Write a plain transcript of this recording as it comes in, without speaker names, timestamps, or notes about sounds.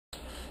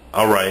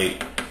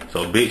Alright,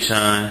 so Big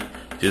Sean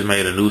just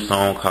made a new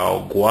song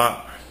called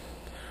Guap.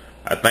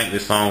 I think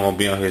this song gonna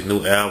be on his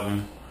new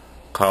album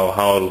called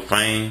Hall of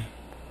Fame,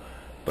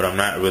 but I'm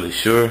not really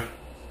sure.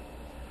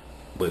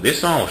 But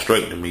this song was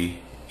straight to me.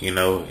 You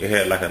know, it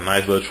had like a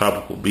nice little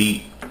tropical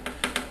beat.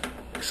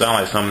 It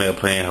sounded like something they were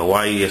playing in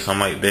Hawaii or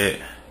something like that.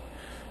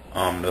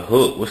 The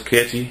hook was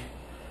catchy.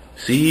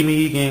 See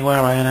me again,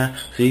 Guap right now.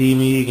 See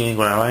me again,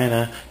 Guap right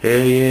now. Hell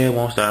yeah,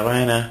 won't stop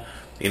right now.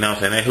 You know what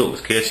I'm saying? That hook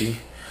was catchy.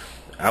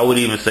 I would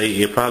even say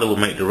it probably would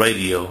make the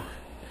radio.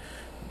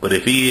 But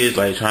if he is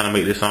like trying to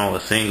make this song a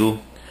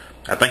single,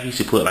 I think he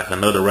should put like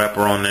another rapper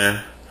on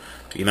there.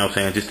 You know what I'm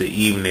saying? Just to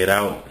even it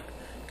out.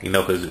 You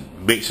know, because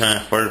Big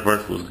Sean's first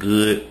verse was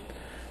good.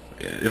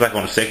 It's like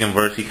on the second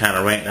verse he kind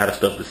of ran out of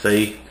stuff to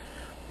say.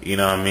 You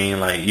know what I mean?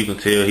 Like you can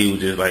tell he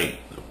was just like,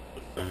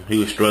 he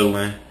was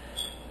struggling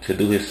to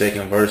do his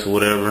second verse or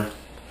whatever.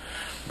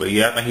 But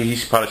yeah, I think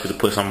he probably should have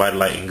put somebody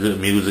like in good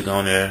music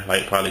on there,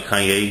 like probably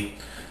Kanye.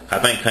 I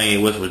think Kanye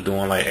West was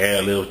doing like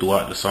ad-libs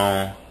throughout the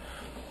song.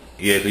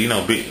 Yeah, cause you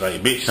know,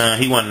 Big Sean,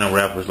 he one of them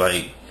rappers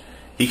like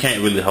he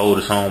can't really hold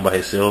a song by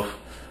himself.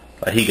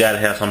 Like he gotta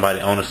have somebody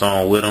on the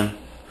song with him.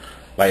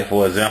 Like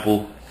for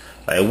example,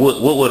 like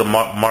what would a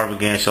Marvin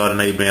Gaye and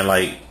Chardonnay been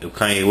like if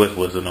Kanye West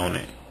wasn't on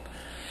it?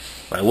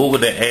 Like what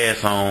would that ass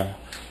song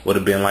would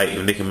have been like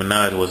if Nicki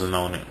Minaj wasn't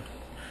on it?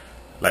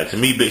 Like to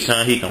me, Big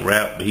Sean, he can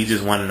rap, but he's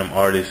just one of them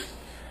artists.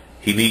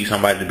 He needs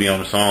somebody to be on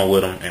the song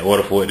with him in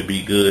order for it to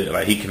be good.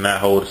 Like he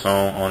cannot hold the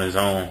song on his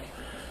own.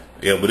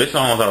 Yeah, but this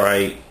song's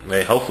alright.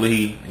 Like hopefully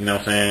he, you know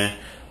what I'm saying,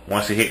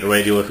 once he hit the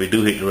radio, if it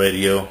do hit the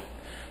radio,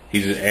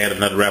 he just add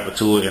another rapper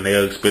to it and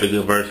they'll spit a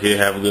good verse, he'll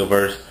have a good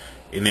verse,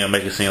 and they'll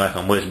make it seem like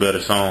a much better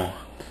song.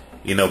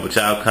 You know, but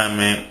y'all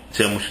comment,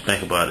 tell me what you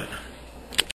think about it.